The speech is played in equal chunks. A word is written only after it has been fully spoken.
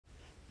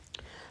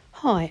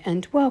Hi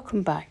and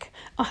welcome back.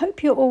 I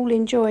hope you're all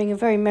enjoying a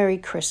very Merry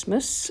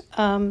Christmas.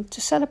 To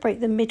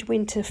celebrate the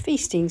midwinter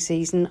feasting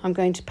season, I'm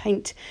going to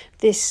paint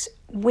this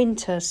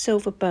winter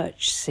silver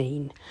birch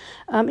scene.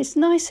 It's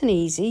nice and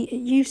easy. It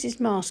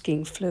uses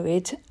masking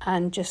fluid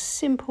and just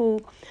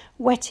simple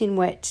wet in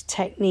wet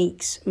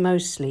techniques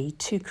mostly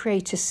to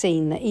create a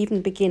scene that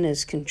even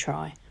beginners can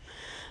try.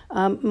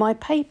 My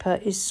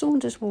paper is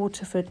Saunders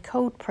Waterford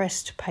cold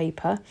pressed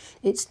paper.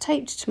 It's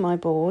taped to my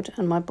board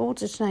and my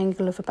board's at an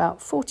angle of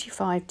about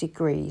 45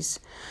 degrees.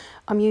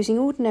 I'm using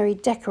ordinary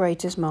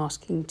decorator's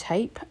masking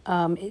tape.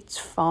 It's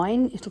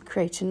fine, it'll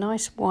create a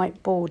nice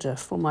white border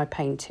for my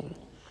painting.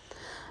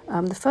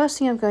 The first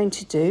thing I'm going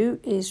to do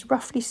is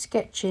roughly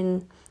sketch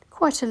in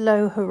quite a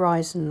low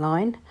horizon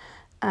line,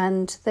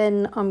 and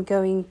then I'm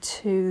going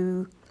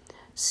to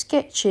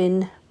sketch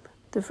in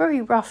the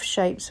very rough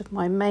shapes of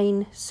my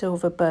main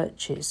silver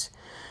birches.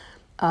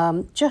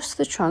 Just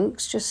the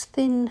trunks, just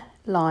thin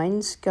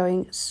lines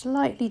going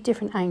slightly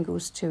different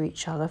angles to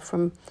each other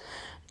from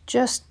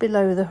just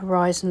below the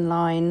horizon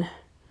line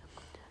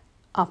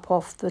up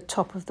off the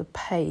top of the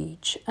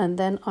page. And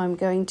then I'm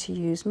going to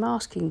use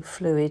masking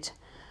fluid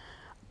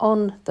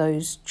on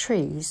those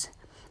trees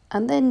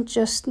and then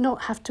just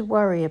not have to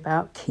worry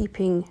about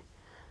keeping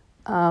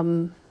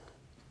the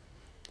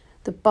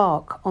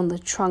bark on the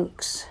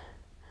trunks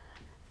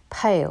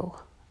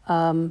pale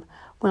when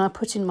I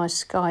put in my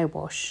sky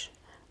wash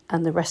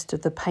and the rest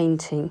of the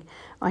painting.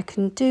 I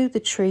can do the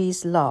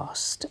trees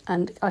last,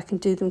 and I can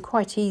do them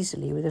quite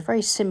easily with a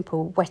very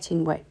simple wet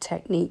in wet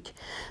technique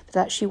that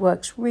actually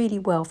works really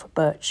well for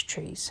birch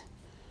trees.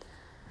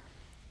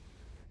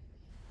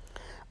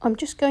 I'm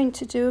just going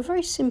to do a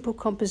very simple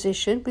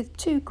composition with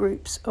two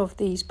groups of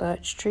these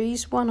birch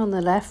trees, one on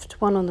the left,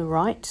 one on the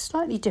right,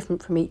 slightly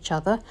different from each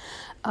other,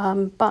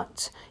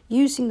 but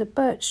using the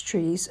birch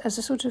trees as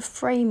a sort of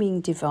framing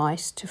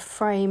device to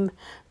frame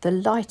the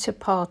lighter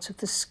part of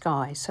the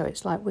sky. So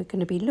it's like we're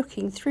going to be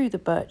looking through the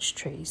birch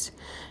trees.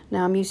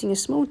 Now I'm using a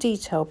small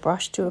detail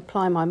brush to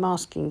apply my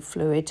masking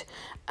fluid,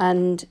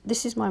 and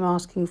this is my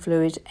masking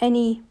fluid.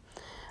 Any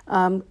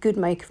good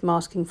make of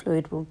masking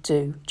fluid will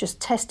do. Just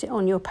test it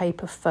on your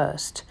paper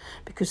first,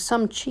 because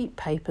some cheap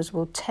papers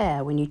will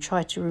tear when you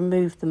try to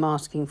remove the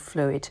masking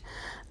fluid,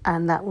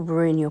 and that will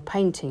ruin your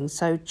painting.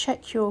 So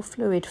check your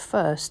fluid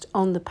first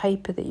on the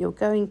paper that you're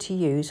going to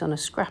use, on a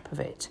scrap of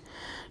it,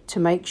 to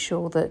make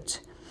sure that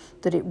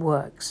it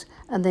works.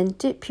 And then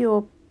dip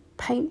your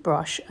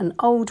paintbrush, an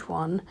old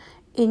one,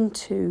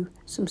 into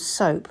some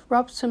soap.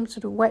 Rub some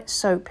sort of wet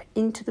soap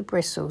into the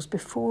bristles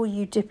before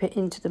you dip it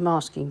into the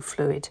masking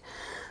fluid.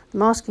 The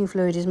masking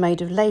fluid is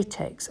made of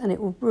latex and it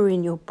will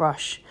ruin your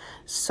brush,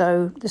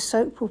 so the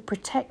soap will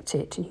protect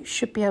it and you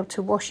should be able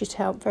to wash it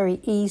out very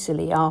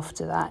easily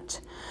after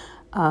that.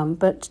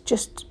 But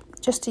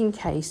just in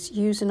case,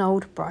 use an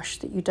old brush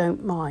that you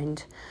don't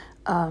mind,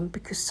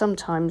 because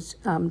sometimes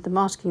the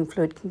masking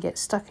fluid can get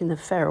stuck in the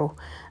ferrule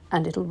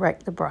and it'll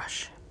wreck the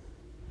brush.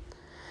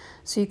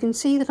 So you can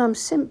see that I'm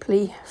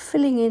simply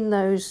filling in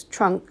those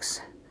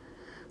trunks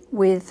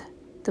with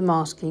the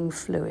masking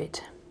fluid.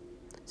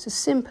 It's as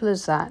simple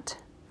as that.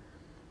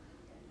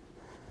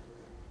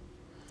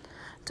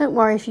 Don't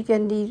worry if you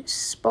get any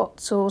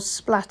spots or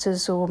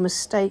splatters or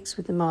mistakes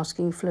with the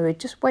masking fluid.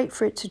 Just wait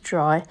for it to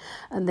dry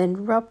and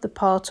then rub the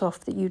part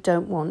off that you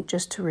don't want,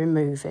 just to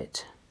remove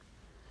it.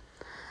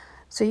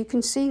 So you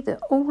can see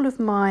that all of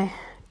my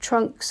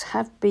trunks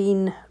have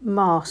been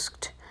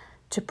masked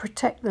to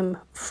protect them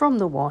from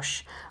the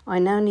wash. I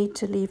now need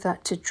to leave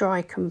that to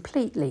dry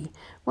completely.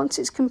 Once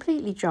it's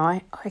completely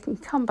dry, I can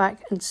come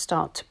back and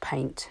start to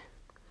paint.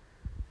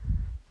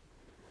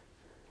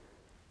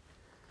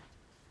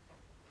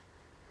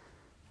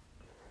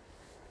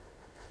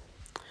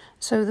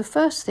 So the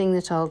first thing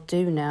that I'll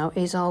do now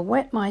is I'll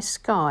wet my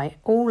sky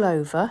all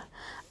over,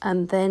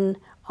 and then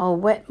I'll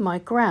wet my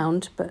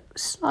ground, but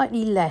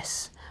slightly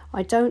less.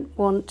 I don't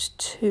want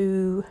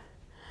to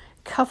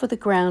cover the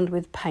ground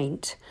with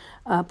paint,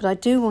 but I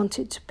do want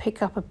it to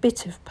pick up a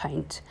bit of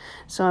paint.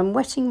 So I'm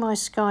wetting my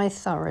sky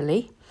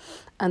thoroughly,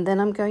 and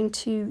then I'm going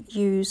to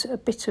use a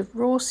bit of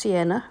raw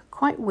sienna,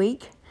 quite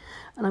weak,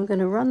 and I'm going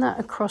to run that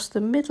across the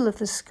middle of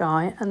the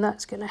sky, and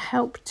that's going to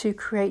help to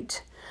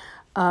create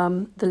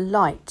the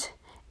light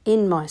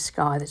in my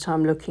sky that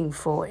I'm looking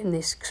for in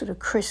this sort of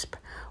crisp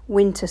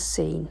winter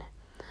scene.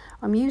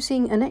 I'm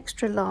using an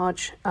extra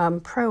large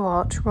Pro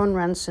Art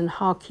Ranson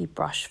Hake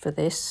brush for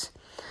this,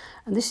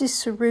 and this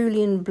is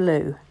cerulean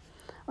blue.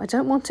 I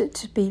don't want it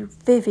to be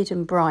vivid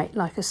and bright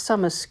like a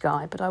summer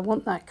sky, but I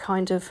want that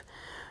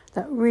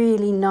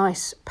really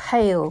nice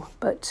pale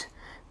but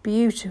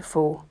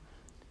beautiful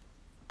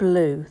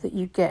blue that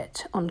you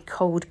get on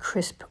cold,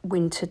 crisp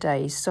winter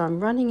days. So I'm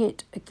running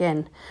it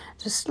again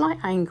at a slight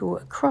angle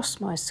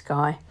across my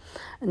sky,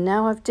 and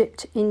now I've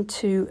dipped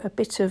into a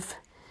bit of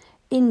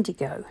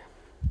indigo.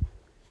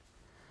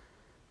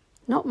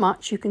 Not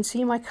much. You can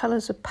see my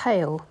colours are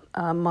pale.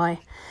 My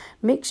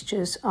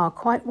mixtures are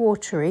quite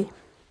watery,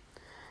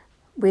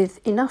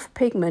 with enough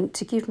pigment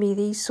to give me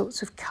these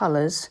sorts of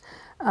colours,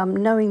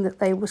 knowing that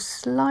they will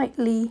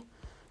slightly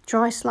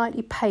dry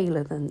slightly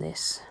paler than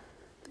this.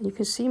 You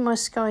can see my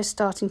sky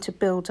starting to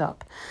build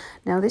up.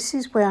 Now this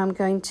is where I'm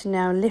going to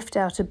now lift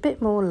out a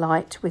bit more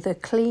light with a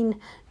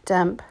clean,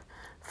 damp,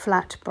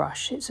 flat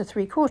brush. It's a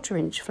 3/4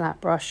 inch flat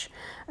brush,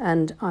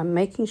 and I'm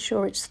making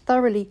sure it's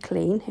thoroughly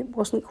clean. It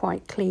wasn't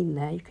quite clean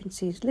there. You can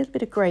see there's a little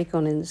bit of grey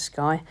gone in the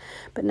sky,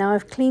 but now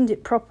I've cleaned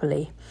it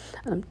properly.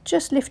 And I'm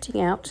just lifting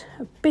out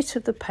a bit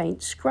of the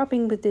paint,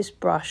 scrubbing with this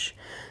brush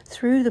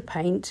through the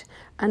paint,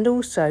 and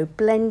also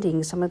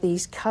blending some of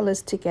these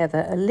colours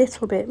together a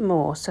little bit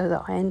more so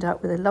that I end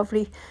up with a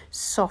lovely,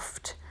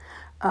 soft,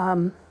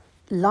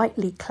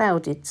 lightly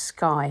clouded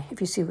sky,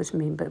 if you see what I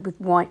mean, but with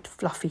white,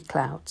 fluffy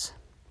clouds.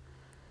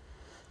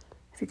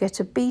 If you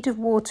get a bead of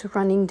water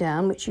running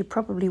down, which you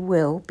probably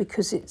will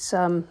because it's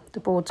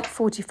the board's at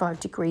 45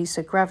 degrees,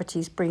 so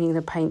gravity's bringing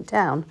the paint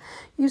down,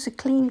 use a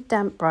clean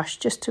damp brush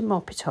just to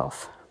mop it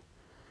off.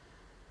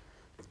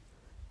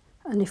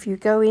 And if you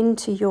go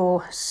into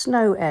your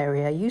snow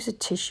area, use a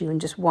tissue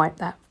and just wipe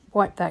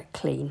that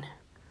clean.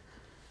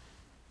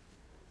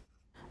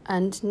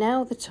 And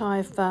now that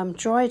I've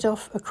dried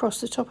off across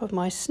the top of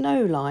my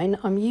snow line,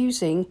 I'm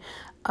using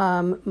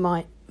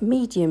my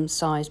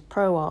medium-sized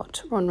Pro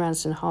Art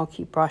Ranson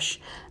Hake brush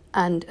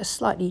and a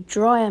slightly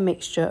drier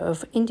mixture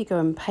of indigo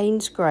and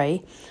paynes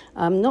grey,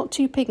 not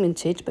too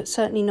pigmented but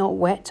certainly not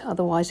wet,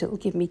 otherwise it will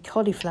give me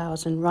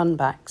cauliflowers and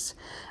runbacks.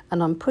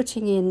 And I'm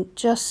putting in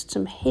just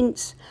some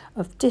hints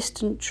of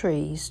distant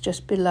trees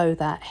just below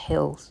that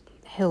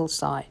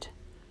hillside,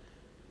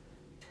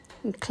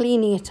 and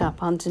cleaning it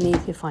up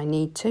underneath if I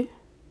need to.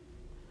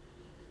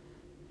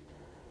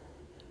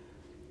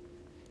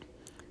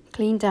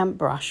 Clean damp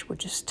brush will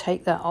just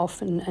take that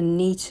off and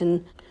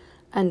neaten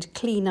and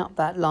clean up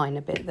that line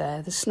a bit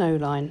there, the snow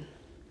line.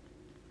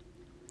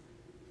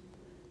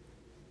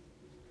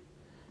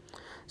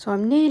 So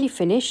I'm nearly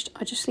finished.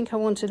 I just think I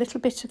want a little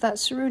bit of that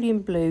cerulean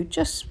blue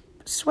just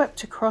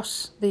swept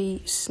across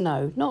the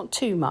snow, not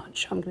too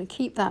much. I'm going to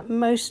keep that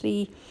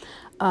mostly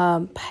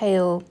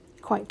pale,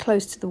 quite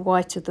close to the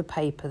white of the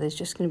paper. There's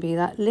just going to be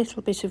that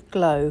little bit of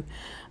glow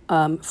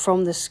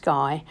from the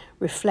sky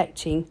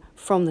reflecting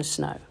from the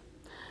snow.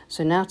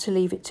 So now to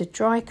leave it to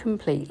dry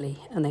completely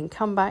and then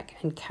come back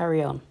and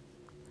carry on.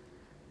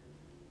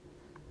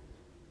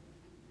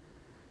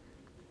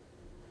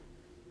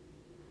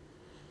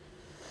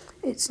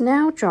 It's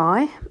now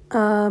dry,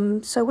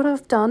 so what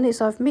I've done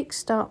is I've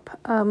mixed up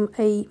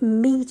a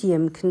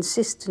medium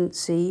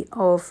consistency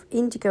of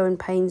indigo and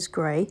paynes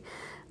grey.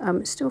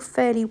 It's still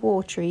fairly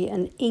watery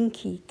and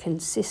inky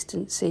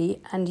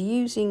consistency, and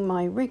using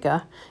my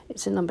rigger,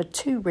 it's a number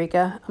 2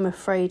 rigger. I'm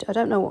afraid, I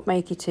don't know what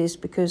make it is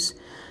because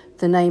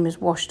the name has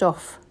washed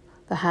off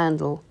the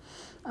handle.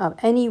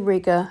 Any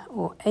rigger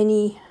or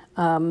any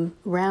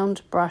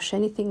round brush,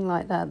 anything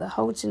like that that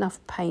holds enough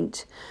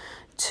paint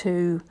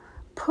to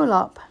pull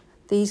up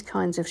these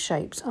kinds of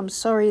shapes. I'm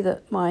sorry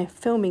that my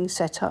filming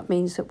setup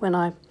means that when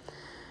I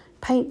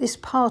paint this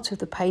part of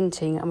the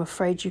painting, I'm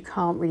afraid you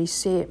can't really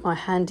see it. My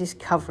hand is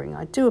covering.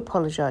 I do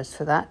apologise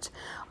for that.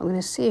 I'm going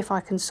to see if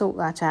I can sort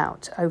that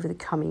out over the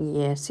coming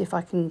year, see if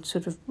I can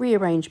sort of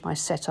rearrange my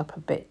setup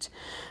a bit.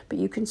 But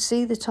you can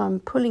see that I'm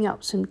pulling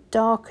up some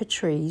darker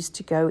trees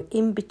to go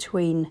in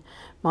between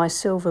my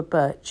silver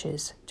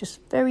birches.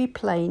 Just very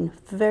plain,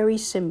 very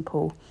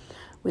simple,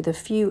 with a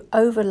few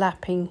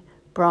overlapping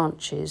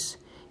branches,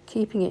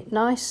 keeping it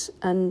nice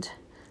and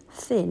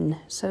thin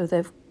so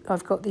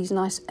I've got these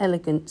nice,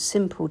 elegant,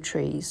 simple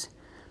trees.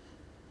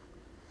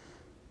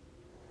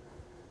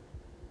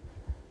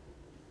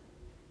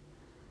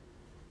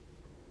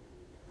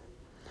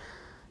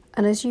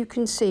 And as you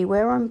can see,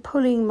 where I'm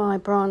pulling my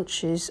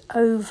branches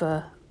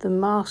over the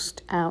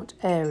masked out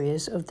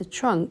areas of the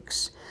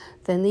trunks,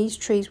 then these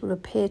trees will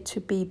appear to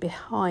be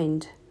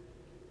behind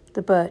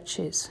the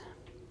birches.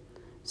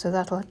 So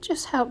that'll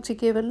just help to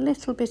give a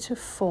little bit of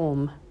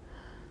form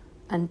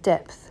and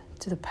depth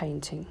to the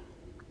painting.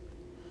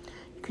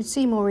 You can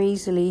see more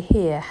easily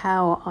here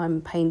how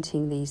I'm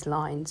painting these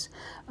lines.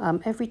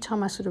 Every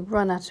time I sort of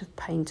run out of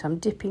paint, I'm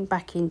dipping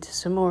back into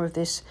some more of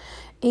this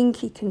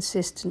inky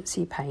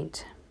consistency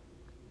paint.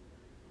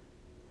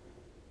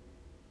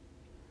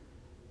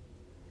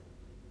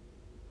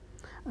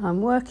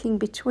 I'm working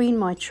between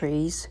my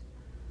trees,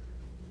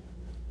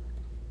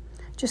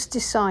 just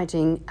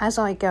deciding as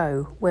I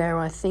go where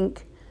I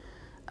think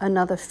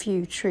another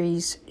few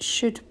trees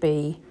should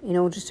be in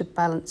order to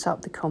balance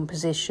up the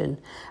composition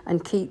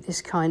and keep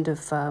this kind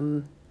of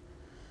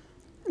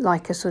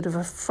like a sort of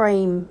a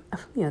frame.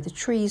 You know, the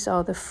trees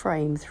are the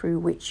frame through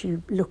which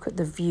you look at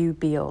the view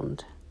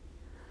beyond.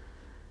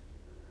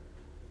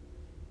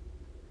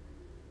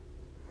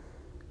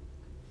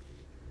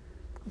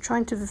 I'm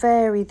trying to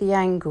vary the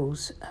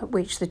angles at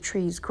which the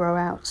trees grow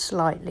out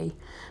slightly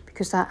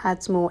because that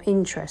adds more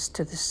interest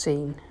to the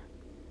scene.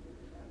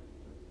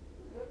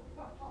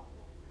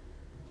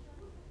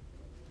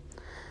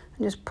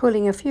 I'm just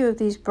pulling a few of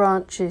these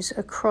branches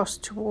across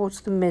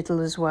towards the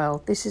middle as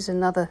well. This is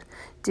another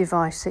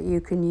device that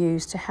you can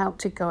use to help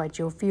to guide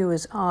your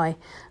viewer's eye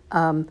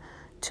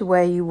to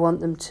where you want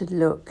them to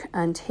look,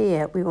 and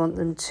here we want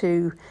them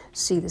to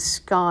see the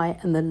sky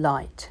and the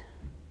light.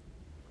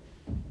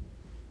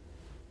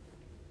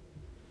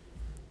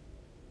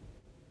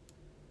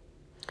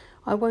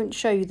 I won't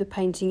show you the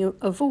painting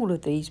of all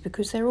of these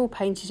because they're all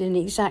painted in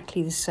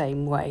exactly the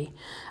same way.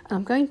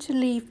 I'm going to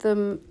leave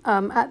them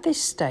at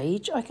this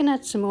stage. I can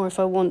add some more if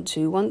I want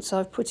to once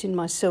I've put in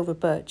my silver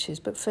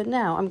birches, but for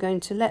now I'm going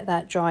to let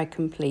that dry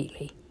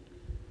completely.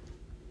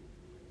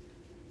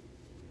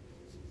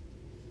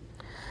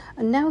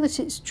 And now that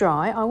it's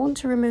dry, I want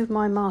to remove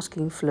my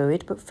masking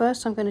fluid, but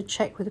first I'm going to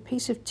check with a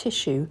piece of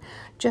tissue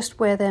just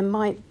where there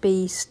might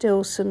be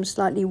still some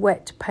slightly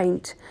wet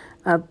paint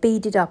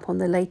beaded up on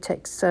the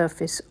latex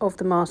surface of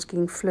the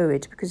masking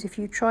fluid, because if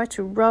you try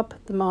to rub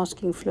the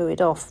masking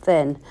fluid off,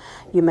 then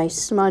you may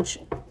smudge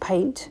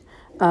paint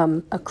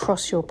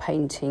across your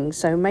painting.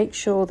 So make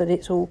sure that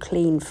it's all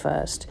clean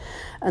first,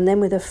 and then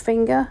with a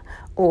finger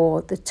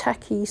or the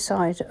tacky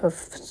side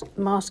of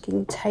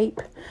masking tape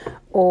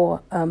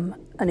or an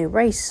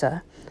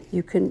eraser,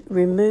 you can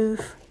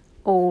remove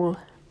all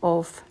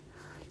of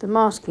the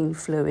masking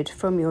fluid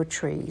from your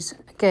trees.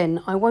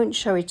 Again, I won't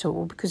show it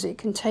all because it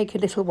can take a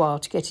little while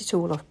to get it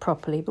all off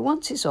properly, but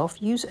once it's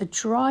off, use a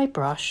dry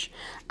brush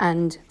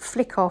and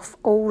flick off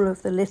all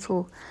of the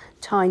little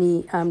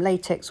tiny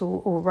latex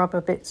or rubber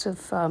bits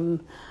of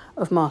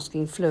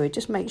masking fluid.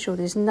 Just make sure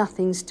there's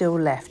nothing still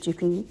left. You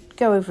can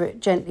go over it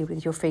gently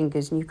with your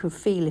fingers and you can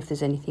feel if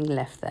there's anything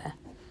left there.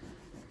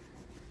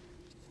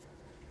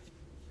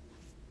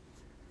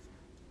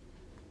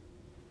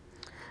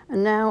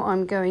 And now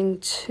I'm going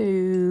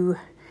to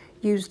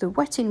use the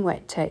wet in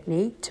wet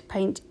technique to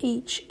paint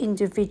each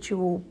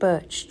individual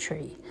birch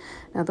tree.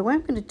 Now the way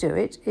I'm going to do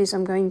it is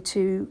I'm going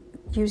to,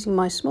 using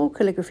my small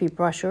calligraphy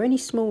brush or any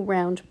small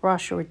round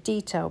brush or a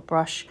detail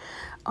brush,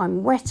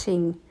 I'm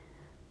wetting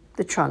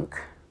the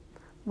trunk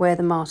where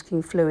the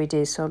masking fluid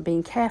is. So I'm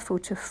being careful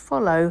to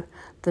follow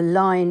the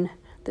line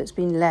that's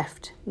been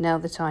left now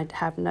that I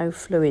have no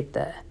fluid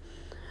there.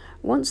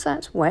 Once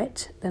that's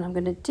wet, then I'm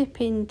going to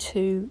dip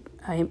into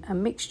a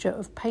mixture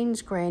of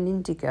Paynes grey and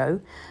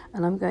indigo,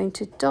 and I'm going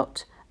to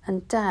dot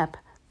and dab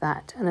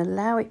that and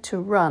allow it to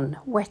run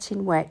wet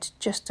in wet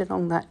just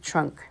along that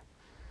trunk.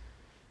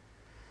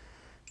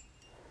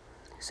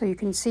 So you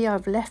can see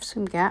I've left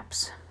some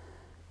gaps.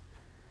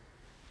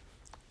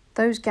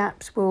 Those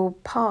gaps will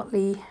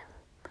partly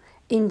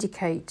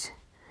indicate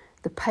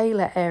the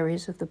paler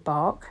areas of the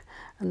bark,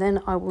 and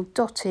then I will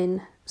dot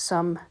in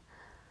some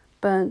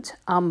burnt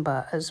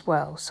umber as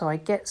well, so I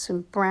get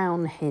some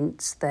brown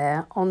hints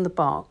there on the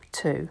bark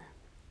too.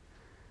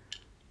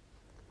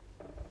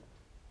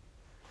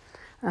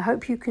 I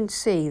hope you can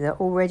see that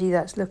already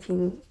that's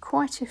looking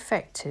quite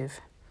effective.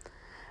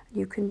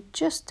 You can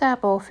just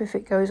dab off if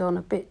it goes on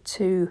a bit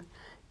too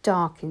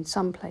dark in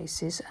some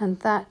places, and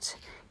that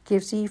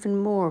gives even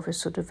more of a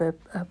sort of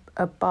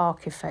a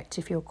bark effect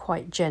if you're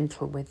quite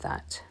gentle with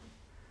that.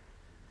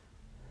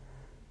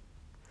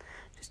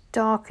 Just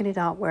darken it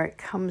up where it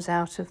comes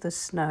out of the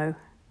snow.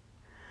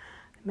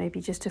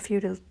 Maybe just a few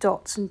little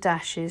dots and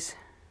dashes.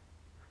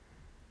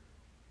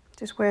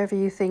 Just wherever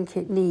you think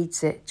it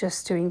needs it,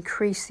 just to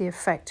increase the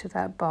effect of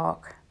that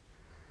bark.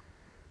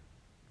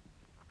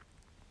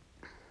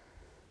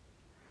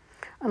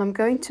 And I'm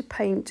going to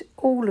paint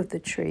all of the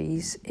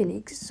trees in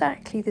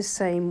exactly the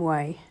same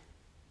way.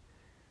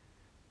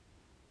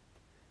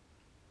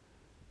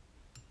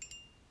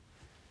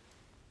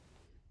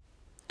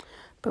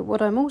 But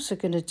what I'm also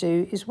going to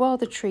do is, while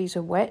the trees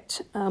are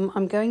wet,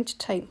 I'm going to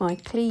take my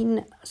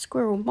clean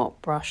squirrel mop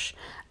brush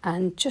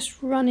and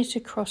just run it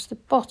across the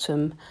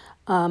bottom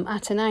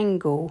at an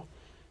angle,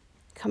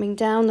 coming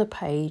down the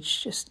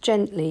page just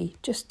gently,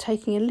 just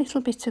taking a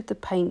little bit of the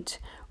paint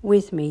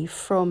with me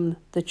from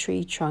the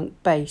tree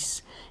trunk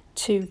base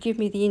to give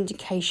me the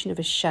indication of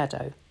a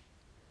shadow.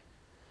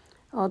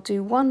 I'll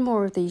do one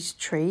more of these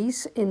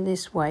trees in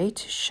this way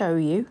to show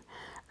you,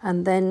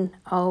 and then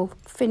I'll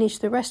finish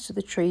the rest of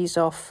the trees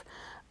off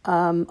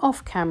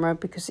off camera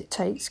because it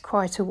takes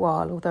quite a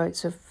while, although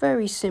it's a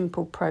very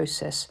simple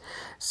process.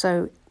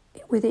 So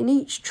within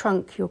each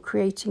trunk you're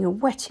creating a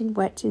wet in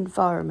wet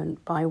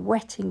environment by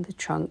wetting the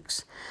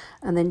trunks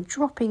and then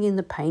dropping in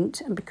the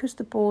paint, and because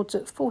the board's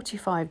at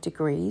 45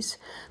 degrees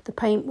the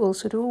paint will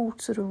sort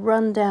of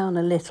run down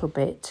a little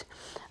bit.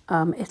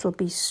 It'll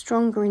be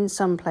stronger in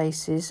some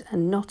places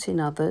and not in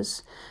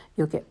others.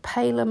 You'll get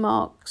paler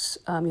marks,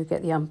 you'll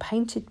get the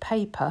unpainted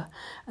paper,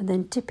 and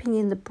then dipping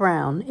in the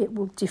brown, it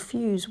will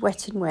diffuse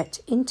wet in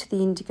wet into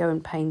the indigo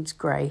and Paynes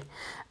grey,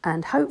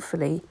 and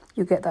hopefully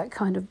you get that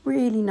kind of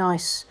really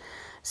nice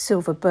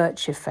silver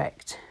birch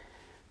effect.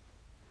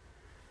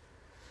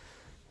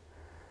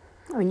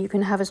 I mean, you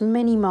can have as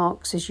many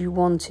marks as you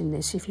want in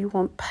this. If you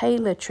want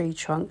paler tree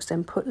trunks,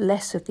 then put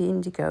less of the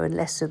indigo and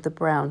less of the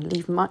brown.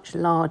 Leave much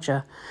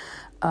larger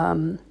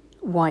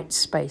white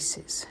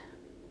spaces.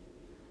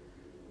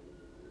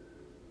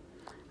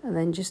 And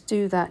then just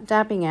do that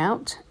dabbing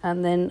out,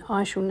 and then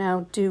I shall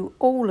now do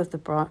all of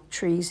the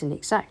trees in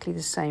exactly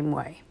the same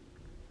way.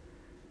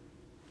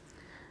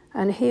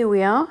 And here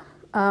we are.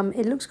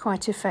 It looks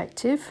quite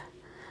effective.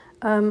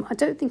 I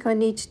don't think I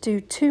need to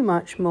do too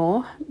much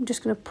more. I'm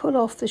just going to pull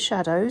off the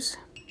shadows.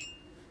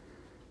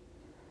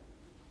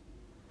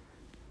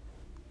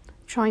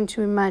 Trying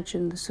to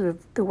imagine the sort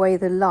of the way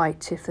the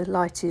light, if the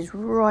light is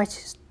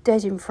right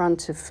dead in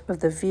front of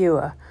the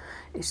viewer,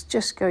 it's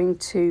just going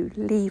to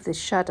leave the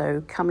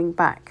shadow coming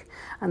back,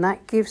 and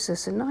that gives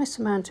us a nice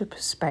amount of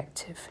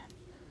perspective.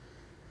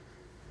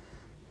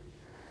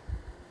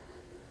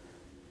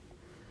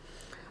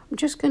 I'm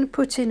just going to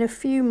put in a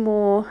few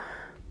more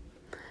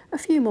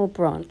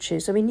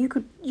branches. I mean, you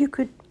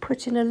could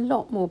put in a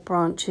lot more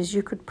branches.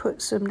 You could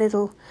put some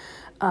little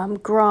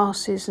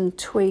grasses and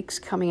twigs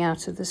coming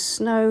out of the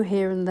snow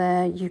here and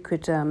there. You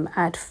could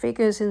add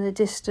figures in the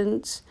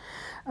distance.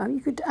 You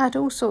could add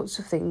all sorts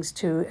of things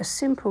to a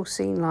simple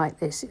scene like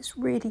this. It's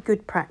really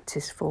good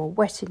practice for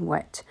wet in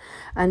wet,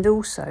 and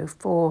also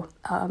for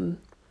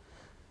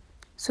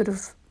sort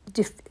of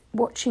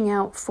watching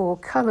out for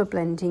colour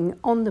blending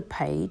on the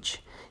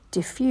page,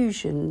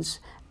 diffusions,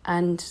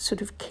 and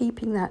sort of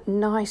keeping that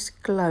nice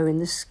glow in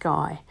the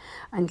sky,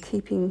 and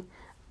keeping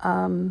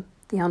the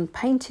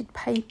unpainted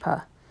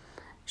paper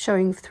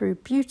showing through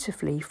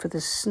beautifully for the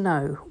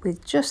snow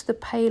with just the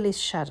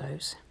palest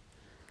shadows.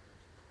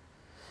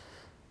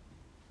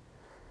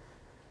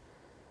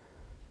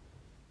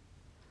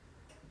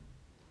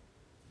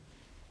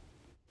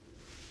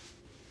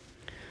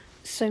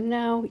 So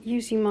now,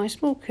 using my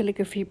small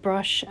calligraphy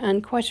brush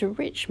and quite a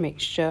rich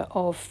mixture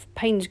of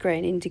Paynes grey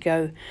and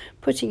indigo,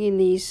 putting in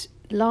these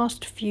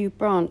last few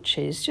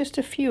branches, just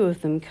a few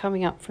of them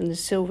coming up from the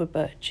silver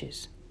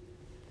birches.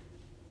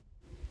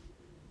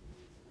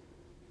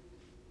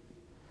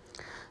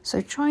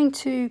 So trying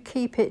to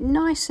keep it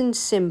nice and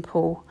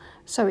simple,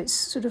 so it's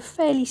sort of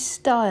fairly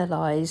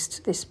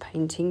stylised, this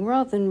painting,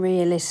 rather than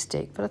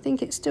realistic, but I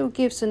think it still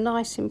gives a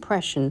nice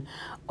impression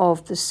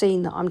of the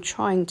scene that I'm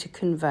trying to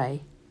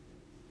convey.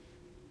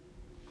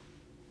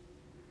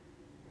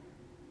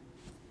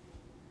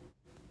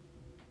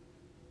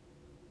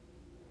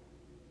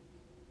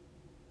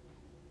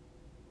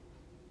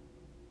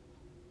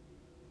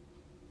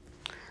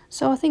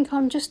 So I think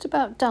I'm just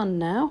about done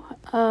now.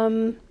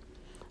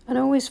 And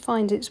I always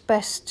find it's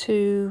best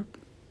to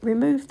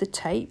remove the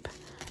tape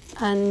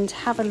and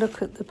have a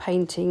look at the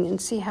painting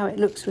and see how it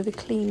looks with a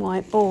clean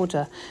white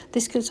border.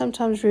 This can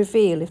sometimes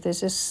reveal if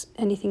there's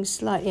anything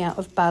slightly out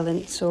of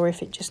balance, or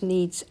if it just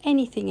needs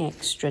anything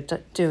extra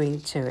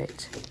doing to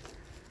it.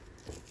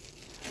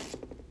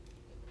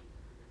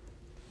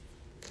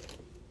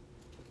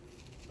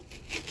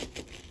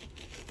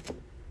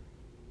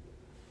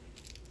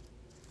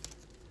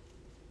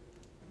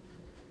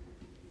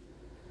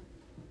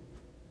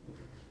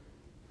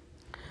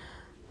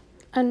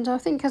 And I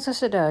think, as I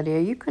said earlier,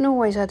 you can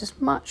always add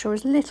as much or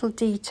as little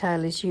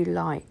detail as you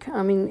like.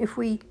 I mean, if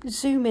we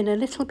zoom in a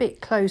little bit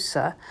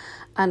closer,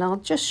 and I'll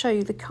just show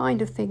you the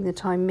kind of thing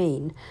that I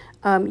mean,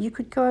 you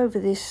could go over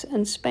this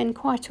and spend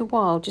quite a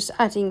while just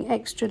adding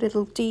extra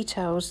little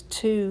details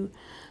to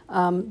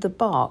the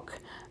bark.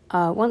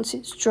 Once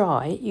it's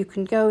dry, you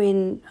can go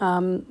in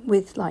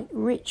with like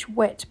rich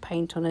wet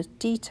paint on a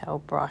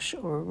detail brush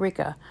or a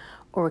rigger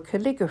or a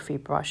calligraphy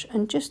brush,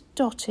 and just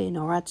dot in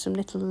or add some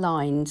little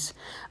lines,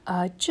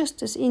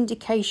 just as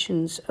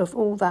indications of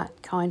all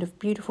that kind of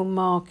beautiful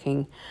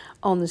marking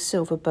on the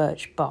silver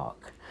birch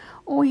bark.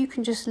 Or you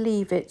can just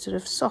leave it sort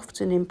of soft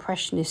and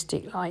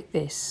impressionistic like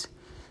this.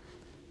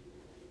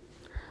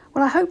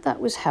 Well, I hope that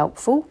was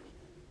helpful.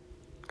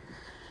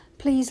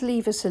 Please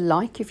leave us a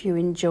like if you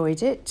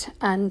enjoyed it,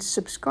 and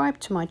subscribe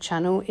to my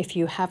channel if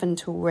you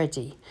haven't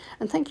already.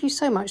 And thank you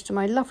so much to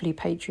my lovely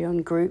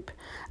Patreon group,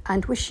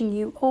 and wishing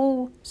you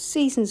all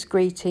season's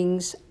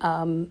greetings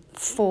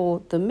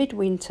for the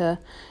midwinter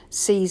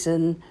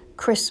season,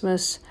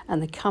 Christmas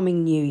and the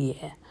coming new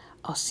year.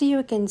 I'll see you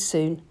again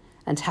soon,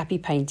 and happy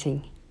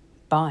painting.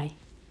 Bye.